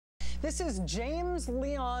This is James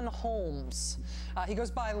Leon Holmes. He goes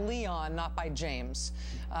by Leon, not by James.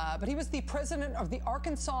 But he was the president of the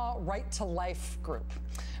Arkansas Right to Life group.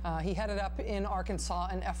 He headed up in Arkansas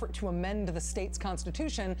an effort to amend the state's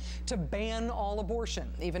constitution to ban all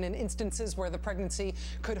abortion, even in instances where the pregnancy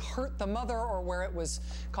could hurt the mother, or where it was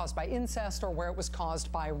caused by incest, or where it was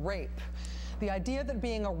caused by rape. The idea that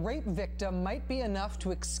being a rape victim might be enough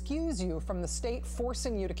to excuse you from the state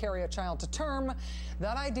forcing you to carry a child to term,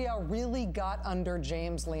 that idea really got under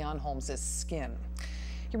James Leon Holmes' skin.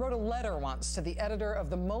 He wrote a letter once to the editor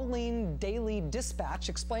of the Moline Daily Dispatch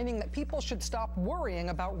explaining that people should stop worrying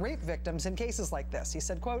about rape victims in cases like this. He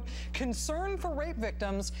said, quote, "Concern for rape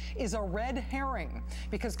victims is a red herring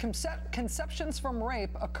because conceptions from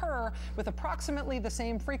rape occur with approximately the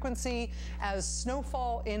same frequency as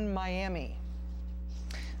snowfall in Miami."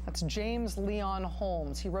 That's James Leon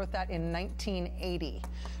Holmes. He wrote that in 1980.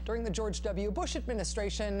 During the George W. Bush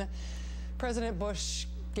administration, President Bush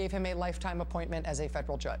gave him a lifetime appointment as a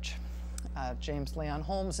federal judge. James Leon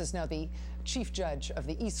Holmes is now the chief judge of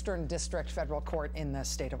the Eastern District Federal Court in the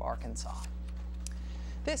state of Arkansas.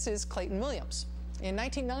 This is Clayton Williams. In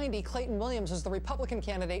 1990, Clayton Williams was the Republican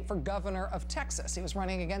candidate for governor of Texas. He was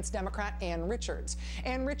running against Democrat Ann Richards.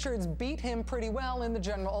 Ann Richards beat him pretty well in the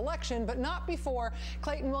general election, but not before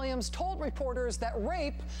Clayton Williams told reporters that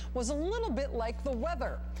rape was a little bit like the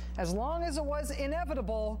weather. As long as it was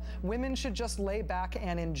inevitable, women should just lay back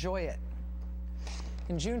and enjoy it.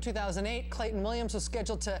 In June 2008, Clayton Williams was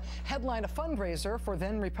scheduled to headline a fundraiser for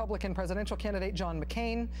then Republican presidential candidate John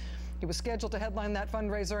McCain. He was scheduled to headline that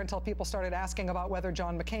fundraiser until people started asking about whether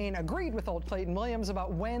John McCain agreed with old Clayton Williams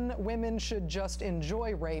about when women should just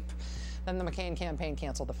enjoy rape. Then the McCain campaign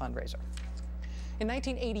canceled the fundraiser. In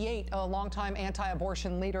 1988, a longtime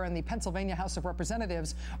anti-abortion leader in the Pennsylvania House of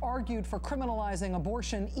Representatives argued for criminalizing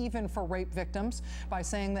abortion even for rape victims by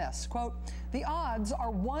saying this, quote, "The odds are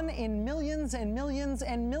 1 in millions and millions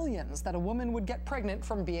and millions that a woman would get pregnant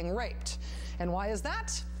from being raped." And why is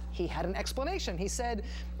that? He had an explanation. He said,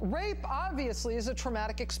 rape obviously is a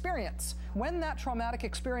traumatic experience. When that traumatic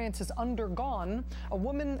experience is undergone, a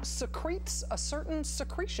woman secretes a certain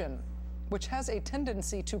secretion, which has a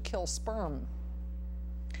tendency to kill sperm.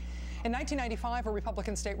 In 1995, a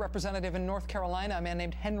Republican state representative in North Carolina, a man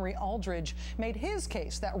named Henry Aldridge, made his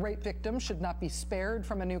case that rape victims should not be spared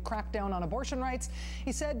from a new crackdown on abortion rights.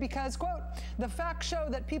 He said because, quote, "The facts show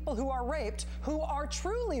that people who are raped, who are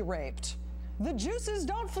truly raped, the juices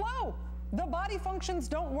don't flow, the body functions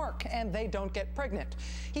don't work, and they don't get pregnant."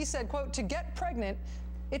 He said, quote, "To get pregnant,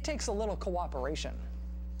 it takes a little cooperation."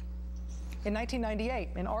 In 1998,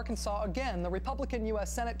 in Arkansas, again, the Republican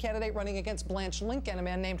U.S. Senate candidate running against Blanche Lincoln, a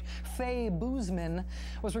man named Faye Boozman,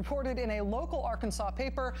 was reported in a local Arkansas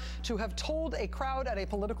paper to have told a crowd at a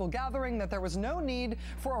political gathering that there was no need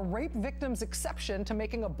for a rape victim's exception to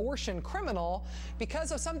making abortion criminal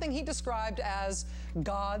because of something he described as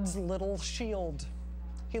God's little shield.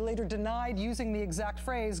 He later denied using the exact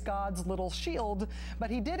phrase, God's little shield, but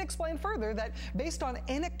he did explain further that based on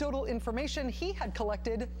anecdotal information he had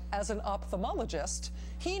collected as an ophthalmologist,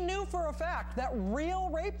 he knew for a fact that real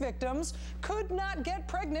rape victims could not get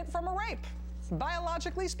pregnant from a rape,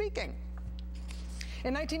 biologically speaking.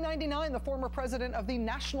 In 1999, the former president of the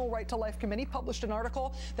National Right to Life Committee published an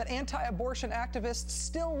article that anti-abortion activists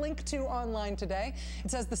still link to online today. It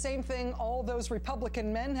says the same thing all those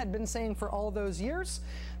Republican men had been saying for all those years,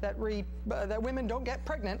 that women don't get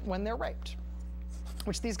pregnant when they're raped,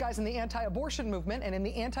 which these guys in the anti-abortion movement and in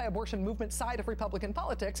the anti-abortion movement side of Republican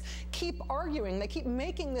politics keep arguing. They keep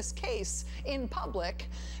making this case in public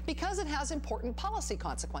because it has important policy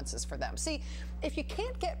consequences for them. See, if you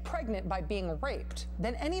can't get pregnant by being raped,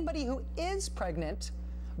 then anybody who is pregnant,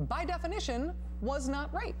 by definition, was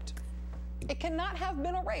not raped. It cannot have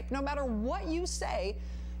been a rape. No matter what you say,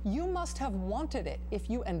 you must have wanted it if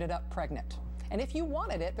you ended up pregnant. And if you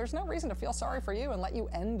wanted it, there's no reason to feel sorry for you and let you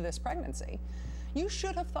end this pregnancy. You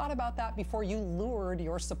should have thought about that before you lured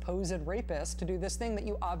your supposed rapist to do this thing that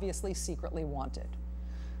you obviously secretly wanted.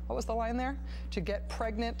 What was the line there? To get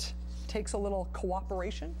pregnant takes a little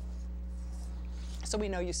cooperation. So we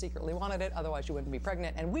know you secretly wanted it, otherwise you wouldn't be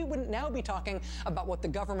pregnant, and we wouldn't now be talking about what the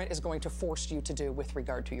government is going to force you to do with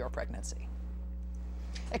regard to your pregnancy.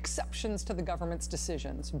 Exceptions to the government's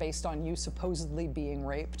decisions based on you supposedly being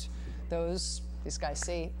raped, these guys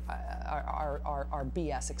see, are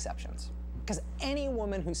BS exceptions. Because any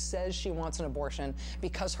woman who says she wants an abortion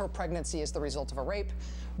because her pregnancy is the result of a rape,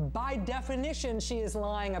 by definition, she is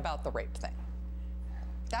lying about the rape thing.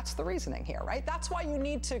 That's the reasoning here, right? That's why you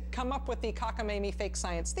need to come up with the cockamamie fake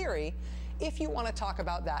science theory if you want to talk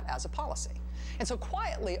about that as a policy. And so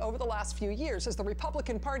quietly, over the last few years, as the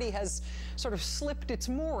Republican Party has sort of slipped its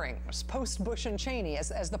moorings post-Bush and Cheney,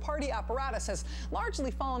 as the party apparatus has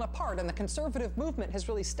largely fallen apart and the conservative movement has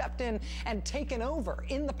really stepped in and taken over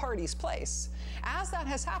in the party's place, as that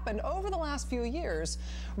has happened over the last few years,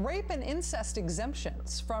 rape and incest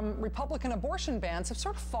exemptions from Republican abortion bans have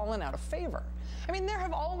sort of fallen out of favor. I mean, there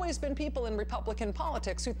have always been people in Republican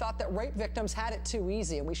politics who thought that rape victims had it too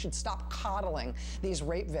easy and we should stop coddling these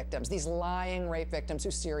rape victims, these lying rape victims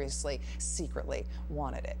who seriously, secretly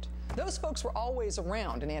wanted it. Those folks were always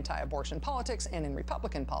around in anti-abortion politics and in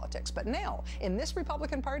Republican politics. But now, in this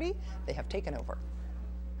Republican Party, they have taken over.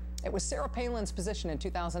 It was Sarah Palin's position in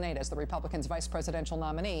 2008 as the Republicans' vice presidential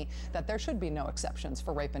nominee that there should be no exceptions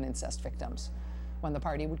for rape and incest victims when the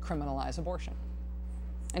party would criminalize abortion.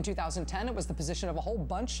 In 2010, it was the position of a whole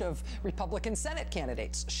bunch of Republican Senate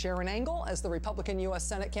candidates. Sharon Angle, as the Republican U.S.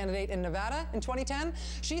 Senate candidate in Nevada in 2010,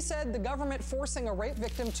 she said the government forcing a rape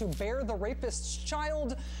victim to bear the rapist's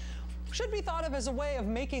child should be thought of as a way of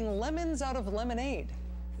making lemons out of lemonade.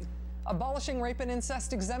 Abolishing rape and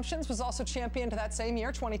incest exemptions was also championed that same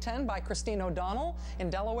year, 2010, by Christine O'Donnell in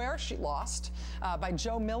Delaware. She lost. By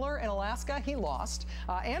Joe Miller in Alaska. He lost.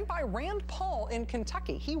 And by Rand Paul in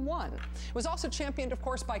Kentucky. He won. It was also championed, of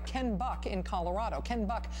course, by Ken Buck in Colorado. Ken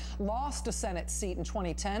Buck lost a Senate seat in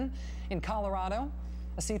 2010 in Colorado,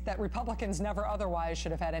 a seat that Republicans never otherwise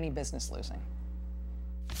should have had any business losing.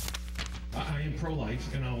 I am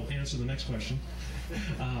pro-life, and I'll answer the next question.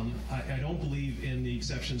 I don't believe in the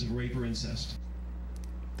exceptions of rape or incest.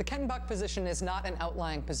 The Ken Buck position is not an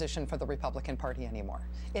outlying position for the Republican Party anymore.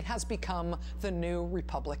 It has become the new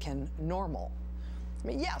Republican normal. I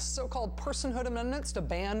mean, yes, so-called personhood amendments to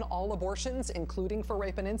ban all abortions, including for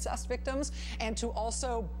rape and incest victims, and to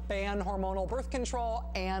also ban hormonal birth control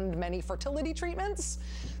and many fertility treatments.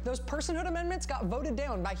 Those personhood amendments got voted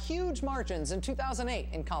down by huge margins in 2008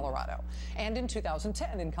 in Colorado, and in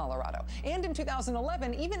 2010 in Colorado, and in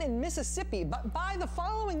 2011, even in Mississippi. But by the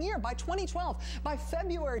following year, by 2012, by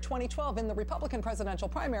February 2012, in the Republican presidential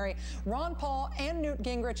primary, Ron Paul and Newt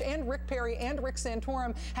Gingrich and Rick Perry and Rick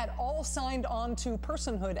Santorum had all signed on to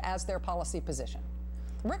personhood as their policy position.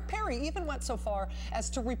 Rick Perry even went so far as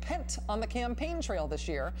to repent on the campaign trail this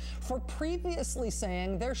year for previously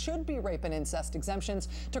saying there should be rape and incest exemptions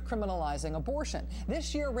to criminalizing abortion.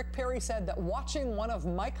 This year, Rick Perry said that watching one of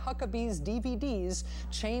Mike Huckabee's DVDs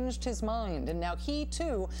changed his mind, and now he,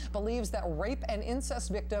 too, believes that rape and incest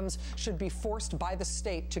victims should be forced by the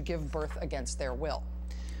state to give birth against their will.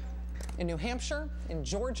 In New Hampshire, in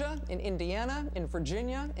Georgia, in Indiana, in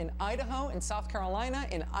Virginia, in Idaho, in South Carolina,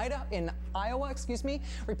 in Iowa,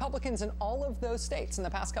 Republicans in all of those states in the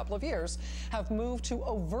past couple of years have moved to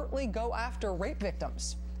overtly go after rape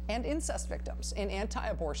victims and incest victims in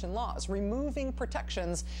anti-abortion laws, removing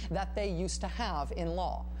protections that they used to have in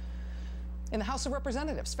law. In the House of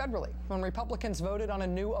Representatives, federally, when Republicans voted on a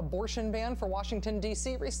new abortion ban for Washington,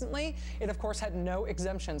 D.C. recently, it, of course, had no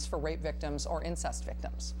exemptions for rape victims or incest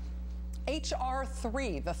victims. H.R.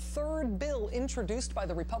 3, the third bill introduced by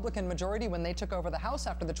the Republican majority when they took over the House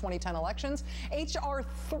after the 2010 elections, H.R.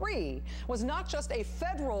 3 was not just a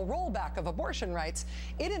federal rollback of abortion rights.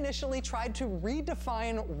 It initially tried to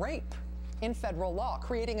redefine rape in federal law,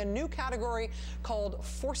 creating a new category called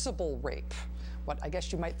forcible rape. What I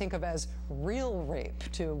guess you might think of as real rape,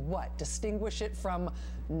 to what? Distinguish it from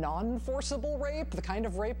non-forcible rape, the kind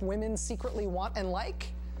of rape women secretly want and like?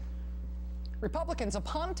 Republicans,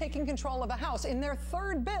 upon taking control of the House, in their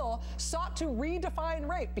third bill, sought to redefine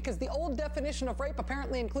rape because the old definition of rape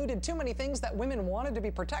apparently included too many things that women wanted to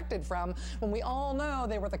be protected from, when we all know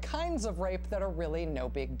they were the kinds of rape that are really no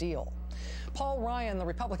big deal. Paul Ryan, the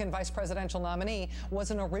Republican vice presidential nominee,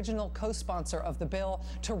 was an original co-sponsor of the bill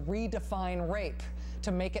to redefine rape,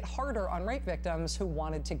 to make it harder on rape victims who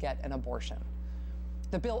wanted to get an abortion.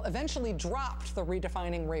 The bill eventually dropped the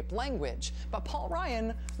redefining rape language, but Paul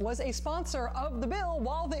Ryan was a sponsor of the bill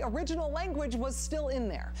while the original language was still in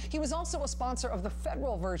there. He was also a sponsor of the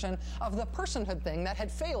federal version of the personhood thing that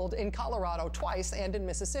had failed in Colorado twice and in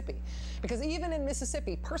Mississippi. Because even in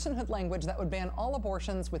Mississippi, personhood language that would ban all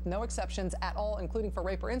abortions with no exceptions at all, including for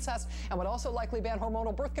rape or incest, and would also likely ban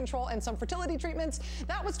hormonal birth control and some fertility treatments,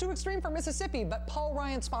 that was too extreme for Mississippi, but Paul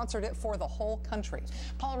Ryan sponsored it for the whole country.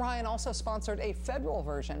 Paul Ryan also sponsored a federal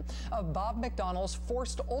version of Bob McDonnell's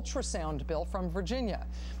forced ultrasound bill from Virginia,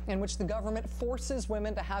 in which the government forces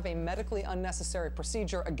women to have a medically unnecessary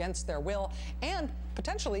procedure against their will and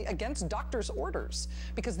potentially against doctors' orders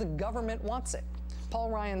because the government wants it. Paul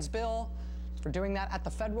Ryan's bill for doing that at the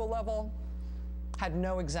federal level had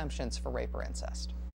no exemptions for rape or incest.